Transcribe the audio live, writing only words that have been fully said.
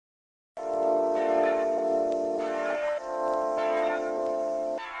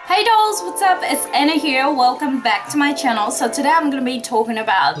Hey dolls, what's up? It's Anna here. Welcome back to my channel. So today I'm going to be talking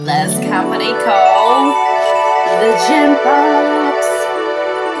about this company called the Gembox.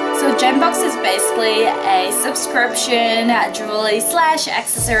 So Gembox is basically a subscription jewelry slash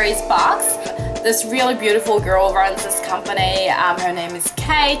accessories box. This really beautiful girl runs this company. Her name is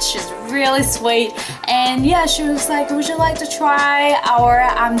Kate. She's really sweet, and yeah, she was like, would you like to try our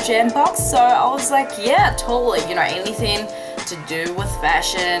Gembox? So I was like, yeah, totally, you know, anything to do with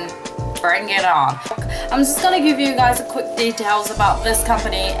fashion, bring it on. I'm just gonna give you guys a quick details about this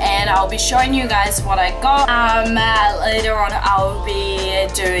company, and I'll be showing you guys what I got. Later on I'll be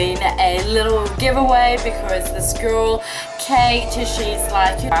doing a little giveaway because this girl Kate, she's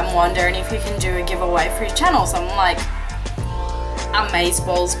like, I'm wondering if you can do a giveaway for your channel. So I'm like,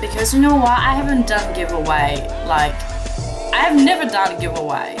 amazeballs, because you know what, I haven't done giveaway, like I have never done a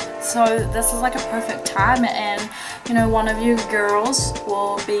giveaway, so this is like a perfect time, and you know, one of you girls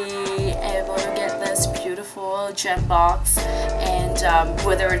will be able to get this beautiful gem box, and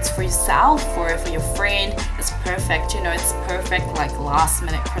whether it's for yourself or for your friend, it's perfect. You know, it's perfect like last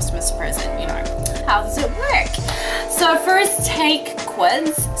minute Christmas present. You know, how does it work? So first, take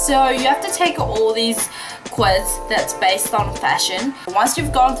quiz. So you have to take all these quiz that's based on fashion. Once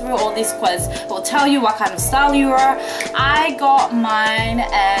you've gone through all these quiz, it will tell you what kind of style you are. I got mine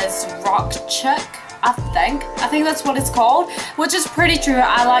as rock chick, I think that's what it's called, which is pretty true.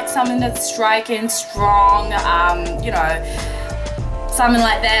 I like something that's striking, strong, you know, something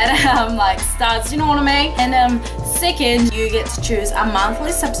like that, like studs, you know what I mean? And second, you get to choose a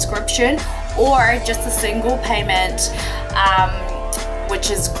monthly subscription or just a single payment, which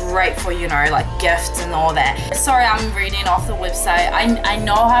is great for, you know, like gifts and all that. Sorry, I'm reading off the website. I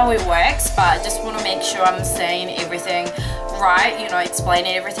know how it works, but I just want to make sure I'm saying everything right, you know,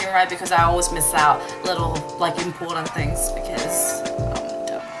 explaining everything right, because I always miss out little like important things because I'm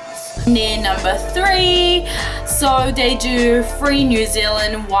dumb. And then number 3, so they do free New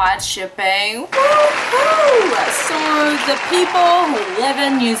Zealand wide shipping. Woohoo! So the people who live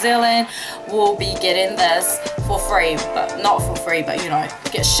in New Zealand will be getting this for free, but not for free, but you know,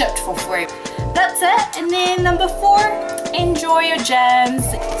 get shipped for free. That's it. And then number 4, enjoy your gems.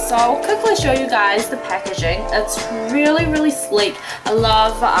 So I'll quickly show you guys the packaging. It's really sleek. I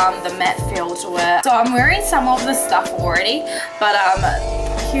love the matte feel to it. So I'm wearing some of the stuff already, but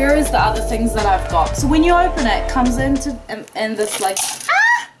here is the other things that I've got. So when you open it, it comes into in this like,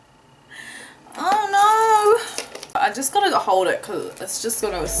 oh no, I just gotta hold it because it's just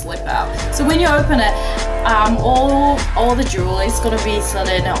gonna slip out. So when you open it, all the jewelry is gonna be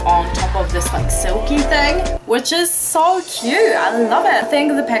sitting on top of this like silky thing, which is so cute. I love it. I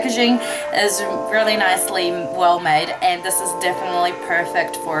think the packaging is really nicely well made, and this is definitely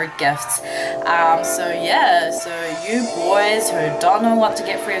perfect for gifts. So yeah, so you boys who don't know what to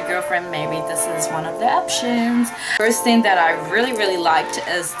get for your girlfriend, maybe this is one of the options. First thing that I really liked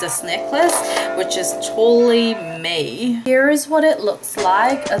is this necklace, which is totally me. Here is what it looks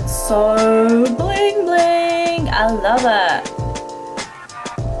like. It's so bling bling. I love it.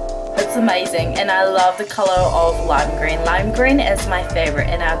 It's amazing, and I love the color of lime green. Lime green is my favorite,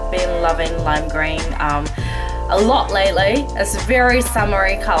 and I've been loving lime green a lot lately. It's a very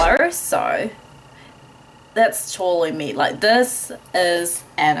summery color, so that's totally me. Like, this is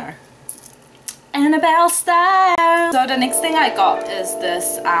Anna. AnnaBellStyle. So the next thing I got is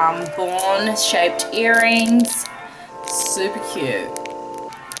this bone shaped earrings. Super cute.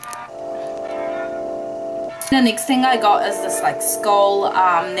 The next thing I got is this like skull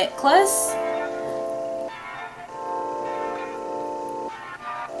necklace.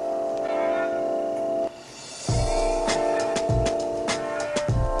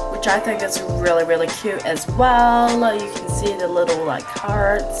 Which I think is really cute as well. You can see the little like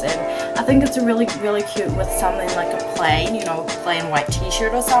hearts, and I think it's really cute with something like a plain, you know, plain white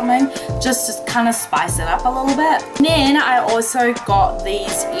t-shirt or something, just to kind of spice it up a little bit. And then I also got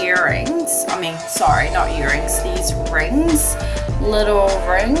these earrings. I mean, sorry, not earrings, these rings, little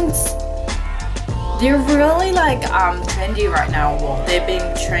rings. They're really like trendy right now. Well, they've been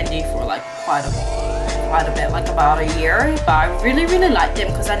trendy for like quite a bit, like about a year, but I really like them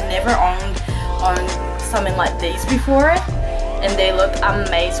because I never owned something like these before, and they look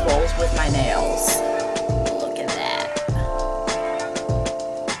amazeballs with my nails. Look at that.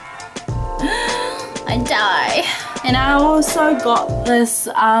 I die. And I also got this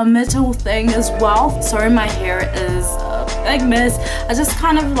metal thing as well. Sorry, my hair is a big mess. I just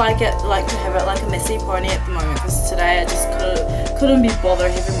kind of like to have it like a messy pony at the moment, because today I just couldn't be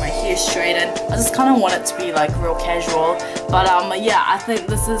bothered having my hair straightened. I just kind of want it to be like real casual. But yeah, I think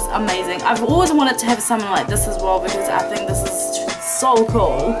this is amazing. I've always wanted to have something like this as well, because I think this is so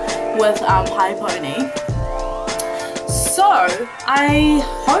cool with high pony. So I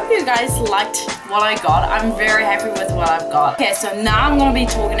hope you guys liked what I got. I'm very happy with what I've got. Okay, so now I'm going to be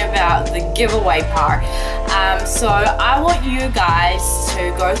talking about the giveaway part. So I want you guys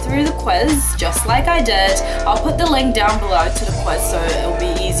to go through the quiz just like I did. I'll put the link down below to the quiz so it'll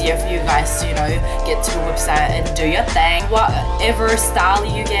be easier for you guys to, you know, get to the website and do your thing. Whatever style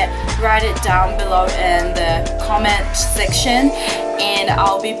you get, write it down below in the comment section and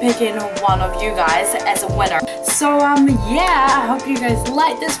I'll be picking one of you guys as a winner. So yeah, I hope you guys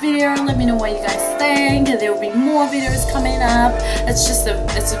like this video. Let me know what you guys think. There will be more videos coming up. It's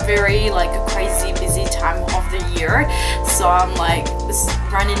a very like a crazy busy time of the year, so I'm like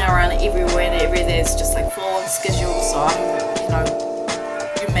running around everywhere and every day is just like full on schedule. So I'm, you know,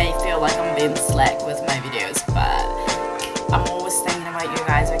 you may feel like I'm being slack with my videos, but I'm always thinking about you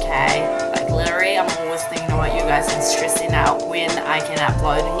guys, okay? Like literally I'm always thinking about you guys and stressing out when I can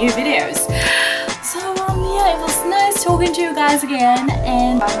upload new videos. So yeah, it was nice talking to you guys again,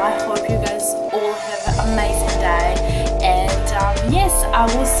 and I hope you guys all have an amazing day, and yes, I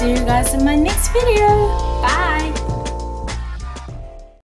will see you guys in my next video. Bye.